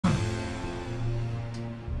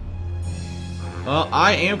Well,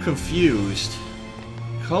 I am confused.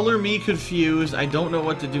 Color me confused. I don't know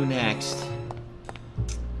what to do next.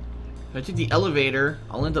 If I take the elevator,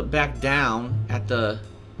 I'll end up back down at the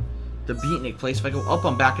beatnik place. If I go up,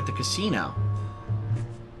 I'm back at the casino.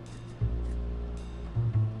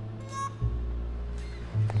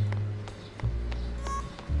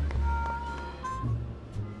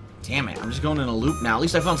 Damn it, I'm just going in a loop now. At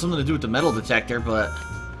least I found something to do with the metal detector, but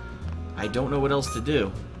I don't know what else to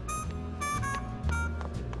do.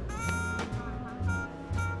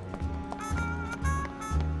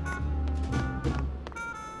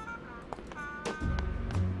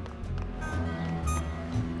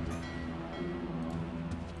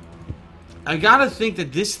 I gotta think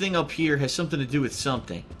that this thing up here has something to do with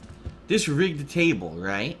something. This rigged table,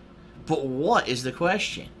 right? But what is the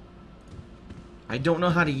question? I don't know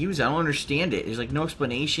how to use it. I don't understand it. There's like no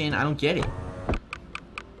explanation. I don't get it.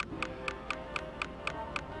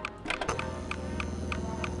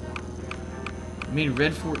 I made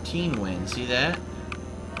red 14 win. See that?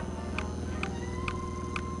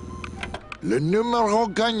 Le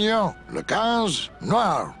numéro gagnant, le 15,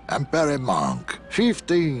 noir, impair et manque.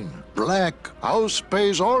 15, black, house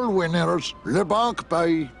pays all winners, le banque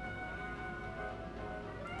paye.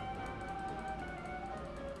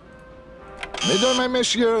 Mesdames et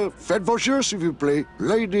messieurs, faites vos jeux s'il vous plaît.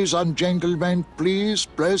 Ladies and gentlemen, please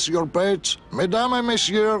place your bets. Mesdames et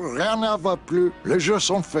messieurs, rien ne va plus. Les jeux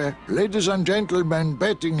sont faits. Ladies and gentlemen,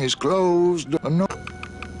 betting is closed. No.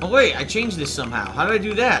 Oh wait, I changed this somehow. How did I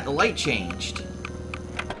do that? The light changed.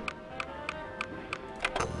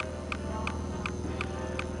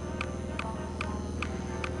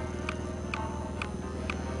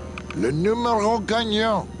 Le numéro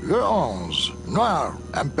gagnant, le 11, noir,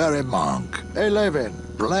 impair et manque. 11,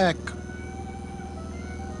 black.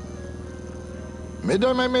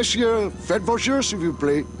 Mesdames et messieurs, faites vos jeux s'il vous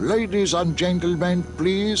plaît. Ladies and gentlemen,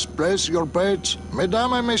 please place your bets.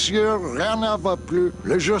 Mesdames et messieurs, rien ne va plus.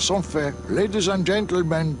 Les jeux sont faits. Ladies and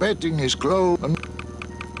gentlemen, betting is closed. I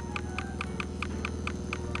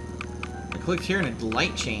clicked here and the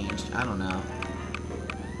light changed. I don't know.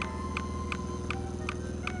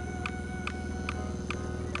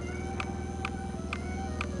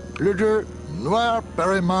 Le 2, noir,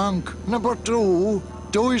 pair et manque. Number 2.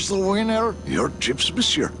 2 is the winner. Your chips,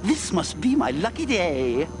 monsieur. This must be my lucky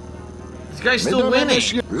day. This guy's still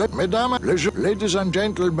winning. Mesdames, ladies and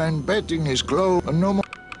gentlemen, betting is closed. No more.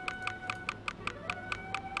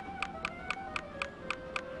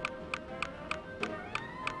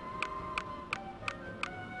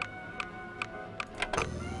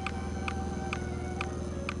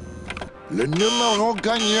 Le numéro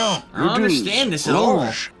gagnant. I don't understand this at all.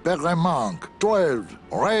 Rouge, pair et manque. 12.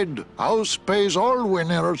 Red. House pays all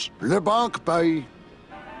winners. Le banque paye.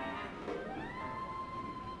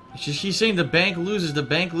 She's saying the bank loses, the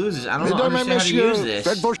bank loses. I don't understand how to use this.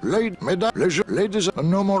 Faites vos... Ladies,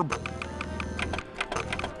 no more...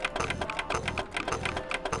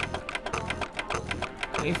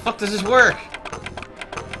 How the fuck does this work?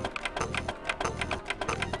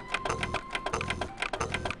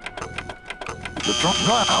 Le trompe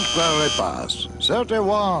noir encore passe.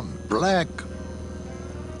 31, black.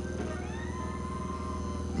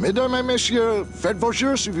 Mesdames et messieurs, faites vos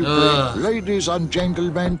jeux s'il vous plaît. Ladies and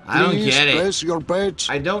gentlemen, please place your bets.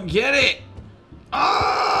 I don't get it.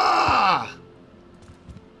 Ah!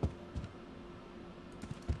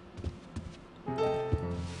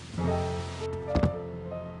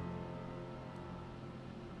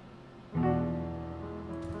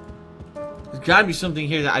 There's gotta be something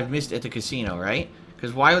here that I've missed at the casino, right?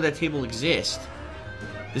 Because why would that table exist?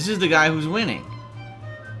 This is the guy who's winning.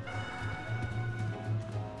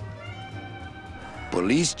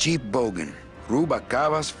 Police Chief Bogan,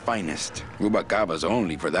 Rubalcaba's finest. Rubalcaba's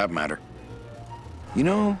only, for that matter. You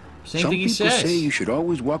know, some people say you should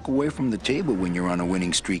always walk away from the table when you're on a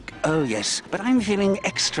winning streak. Oh, yes, but I'm feeling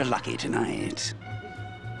extra lucky tonight.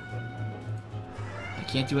 I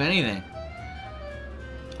can't do anything.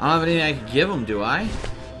 I don't have anything I can give him, do I?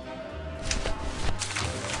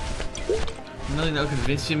 Nothing that would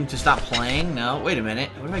convince him to stop playing? No. Wait a minute.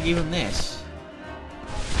 What if I gave him this?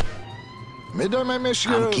 Mesdames et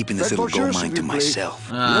messieurs, I'm keeping this little gold mine to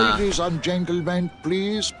myself. Ladies and gentlemen,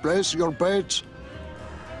 please place your bets.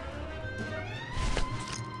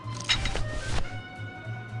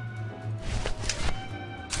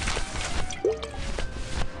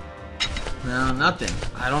 No, nothing.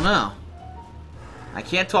 I don't know. I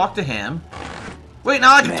can't talk to him. Wait,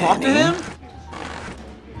 now I can talk to him?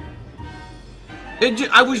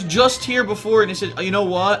 I was just here before and it said, oh, you know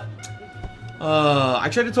what? I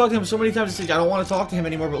tried to talk to him so many times. I said I don't want to talk to him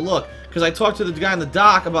anymore. But look, because I talked to the guy on the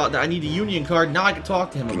dock about that I need a union card. Now I can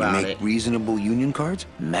talk to him about it. Can you make reasonable union cards?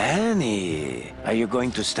 Manny, are you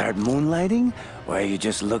going to start moonlighting? Or are you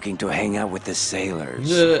just looking to hang out with the sailors?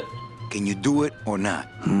 Can you do it or not?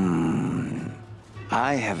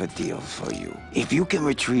 I have a deal for you. If you can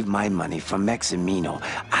retrieve my money from Maximino,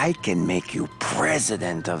 I can make you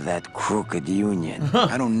president of that crooked union.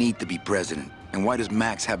 I don't need to be president. And why does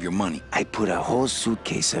Max have your money? I put a whole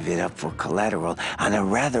suitcase of it up for collateral on a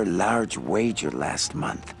rather large wager last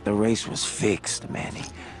month. The race was fixed, Manny.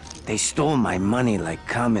 They stole my money like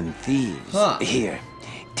common thieves. Here,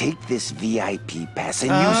 take this VIP pass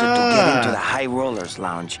and use it to get into the High Rollers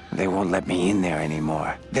Lounge. They won't let me in there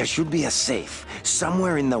anymore. There should be a safe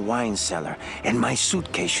somewhere in the wine cellar, and my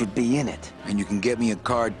suitcase should be in it. And you can get me a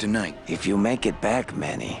card tonight. If you make it back,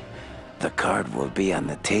 Manny, the card will be on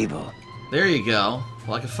the table. There you go.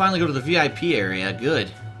 Well, I can finally go to the VIP area. Good.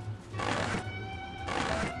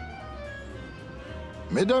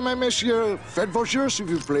 Mesdames et messieurs, faites vos jeux, s'il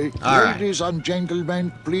vous plaît. Ladies and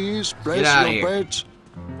gentlemen, please place your bets.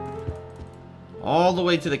 All the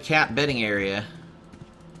way to the cat betting area.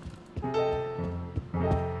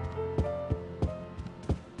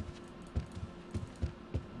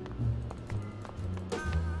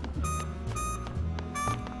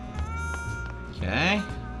 Okay.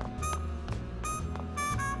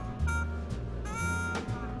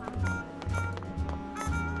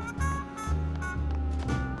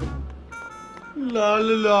 La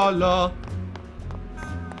la la la.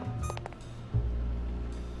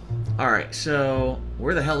 Alright, so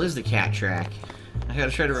where the hell is the cat track? I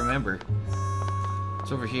gotta try to remember.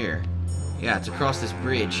 It's over here. Yeah, it's across this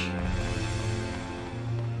bridge.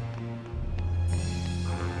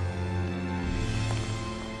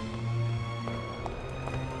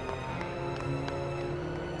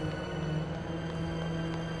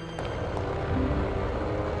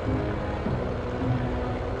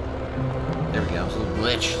 There we go, it's a little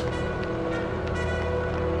glitch.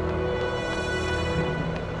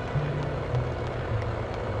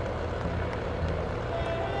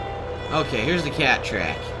 Okay, here's the cat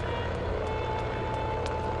track.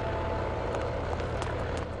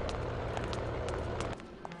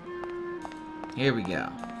 Here we go.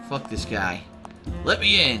 Fuck this guy. Let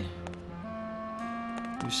me in.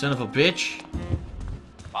 You son of a bitch.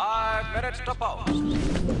 5 minutes to post.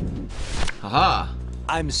 Haha.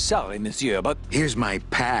 I'm sorry, monsieur, but... Here's my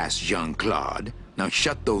pass, Jean-Claude. Now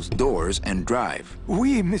shut those doors and drive.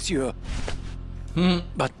 Oui, monsieur.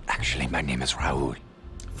 But actually, my name is Raoul.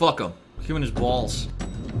 Fuck him. Give him his balls.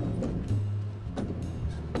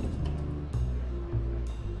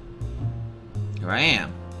 Here I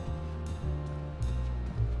am.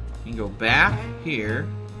 You can go back here.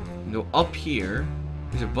 You can go up here.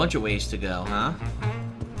 There's a bunch of ways to go, huh?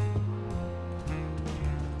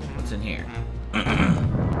 What's in here?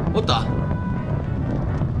 What the?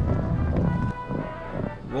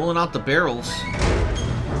 Rolling out the barrels.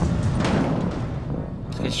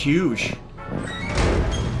 It's huge.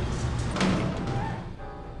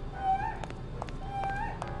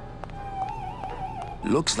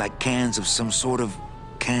 Looks like cans of some sort of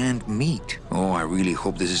canned meat. Oh, I really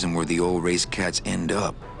hope this isn't where the old race cats end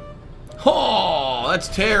up. Oh, that's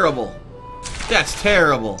terrible. That's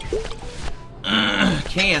terrible.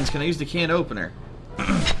 Cans. Can I use the can opener?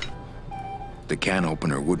 The can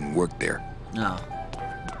opener wouldn't work there. No.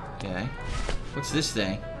 Okay. What's this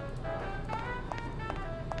thing?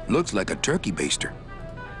 Looks like a turkey baster.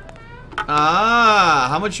 Ah,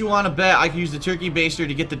 how much you want to bet I can use the turkey baster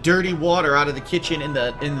to get the dirty water out of the kitchen in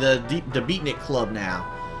the Beatnik Club now?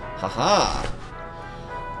 Haha.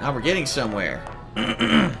 Now we're getting somewhere.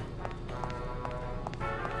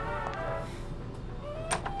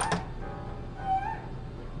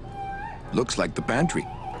 Looks like the pantry.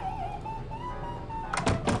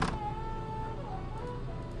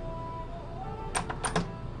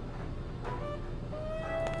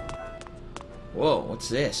 Whoa, what's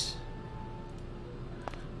this?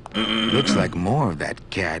 Looks like more of that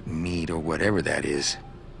cat meat or whatever that is.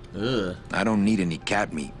 Ugh. I don't need any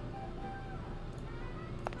cat meat.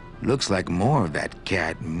 Looks like more of that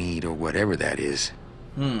cat meat or whatever that is.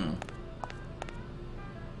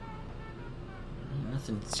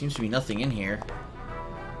 Nothing. Seems to be nothing in here.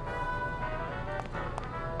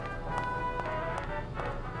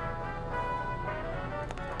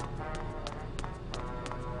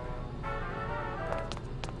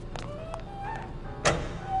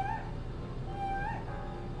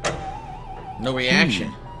 No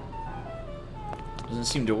reaction. Doesn't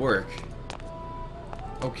seem to work.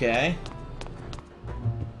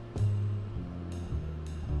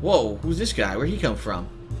 Whoa, who's this guy? Where'd he come from?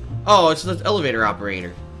 Oh, it's the elevator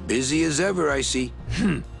operator. Busy as ever, I see.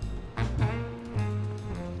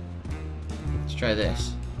 Let's try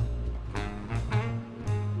this.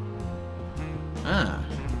 Ah,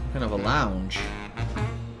 kind of a lounge.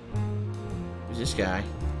 Who's this guy?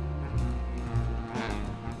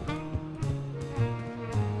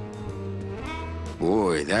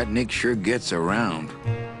 Boy, that Nick sure gets around.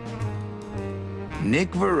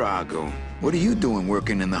 Nick Virago. What are you doing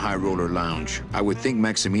working in the High Roller Lounge? I would think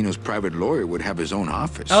Maximino's private lawyer would have his own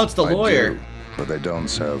office. Oh, it's the lawyer. I do, but they don't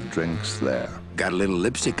serve drinks there. Got a little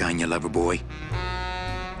lipstick on you, lover boy.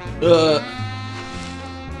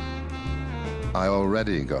 I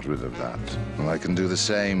already got rid of that, and I can do the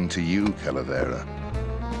same to you, Calavera.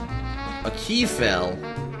 A key fell.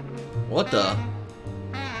 What the?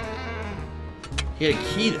 He had a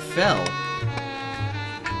key that fell.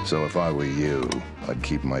 So if I were you, I'd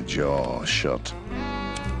keep my jaw shut.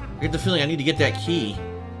 I get the feeling I need to get that key.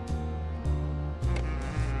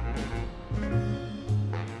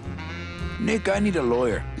 Nick, I need a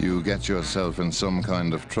lawyer. You get yourself in some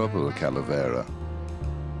kind of trouble, Calavera.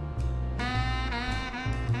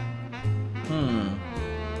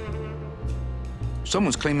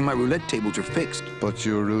 Someone's claiming my roulette tables are fixed. But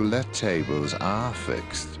your roulette tables are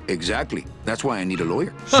fixed. Exactly. That's why I need a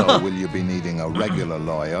lawyer. So will you be needing a regular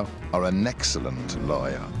lawyer or an excellent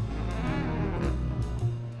lawyer?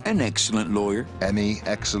 An excellent lawyer. Any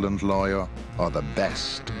excellent lawyer or the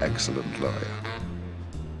best excellent lawyer?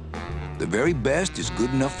 The very best is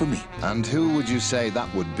good enough for me. And who would you say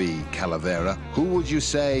that would be, Calavera? Who would you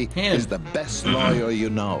say is the best lawyer you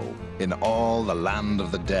know in all the land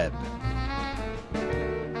of the dead?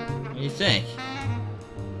 What do you think?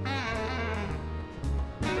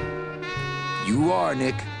 You are,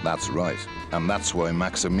 Nick. That's right. And that's why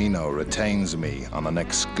Maximino retains me on an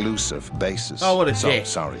exclusive basis. Oh, what a dick.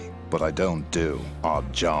 Sorry, but I don't do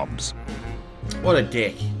odd jobs. What a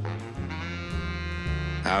dick.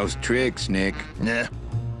 How's tricks, Nick? Yeah.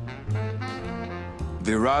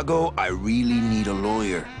 Virago, I really need a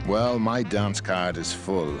lawyer. Well, my dance card is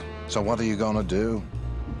full. So what are you gonna do?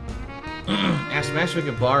 Ask Max if we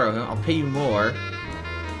can borrow him. I'll pay you more.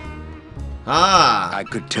 Ah! I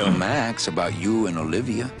could tell Max about you and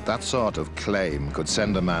Olivia. That sort of claim could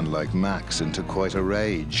send a man like Max into quite a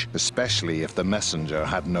rage, especially if the messenger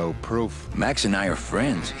had no proof. Max and I are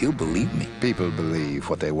friends. He'll believe me. People believe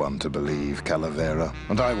what they want to believe, Calavera.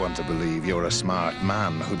 And I want to believe you're a smart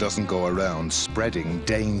man who doesn't go around spreading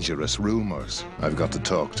dangerous rumors. I've got to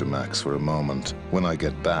talk to Max for a moment. When I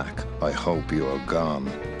get back, I hope you're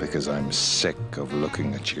gone, because I'm sick of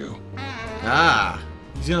looking at you. Ah!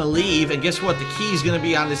 He's gonna leave, and guess what? The key's gonna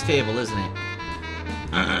be on this table, isn't it?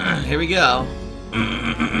 Here we go.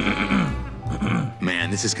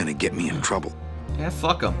 Man, this is gonna get me in trouble. Yeah,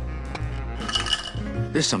 fuck him.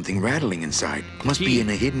 There's something rattling inside. Must be in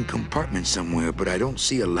a hidden compartment somewhere, but I don't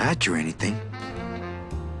see a latch or anything.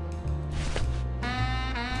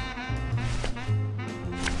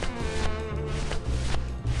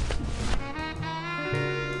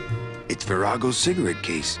 It's Virago's cigarette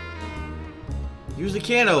case. Use the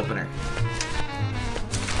can opener.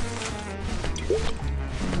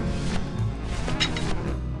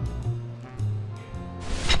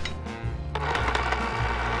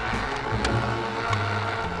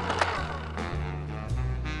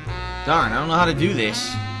 Darn, I don't know how to do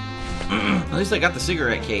this. At least I got the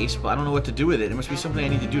cigarette case, but I don't know what to do with it. There must be something I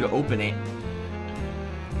need to do to open it.